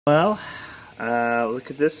Well, look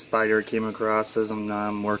at this spider I came across as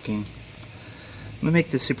I'm working. I'm gonna make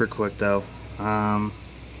this super quick though. It's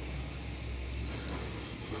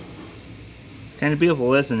kind of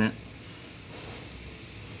beautiful, isn't it?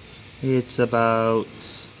 It's about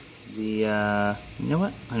the, you know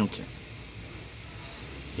what? I don't care.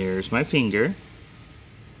 Here's my finger.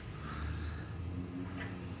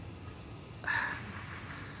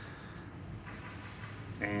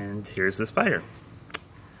 And here's the spider.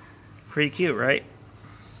 Pretty cute, right?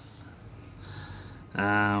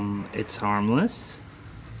 It's harmless,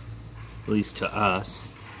 at least to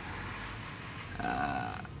us.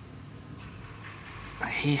 I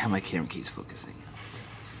hate how my camera keeps focusing out.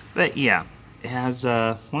 But yeah, it has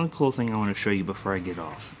one cool thing I want to show you before I get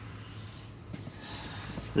off.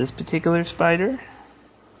 This particular spider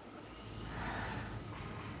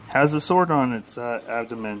has a sword on its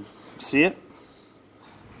abdomen. See it?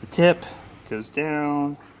 The tip goes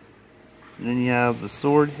down. And then you have the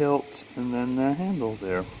sword hilt and then the handle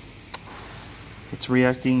there. It's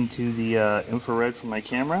reacting to the infrared from my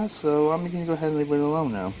camera, so I'm going to go ahead and leave it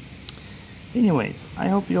alone now. Anyways, I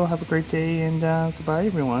hope you all have a great day, and goodbye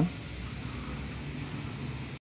everyone.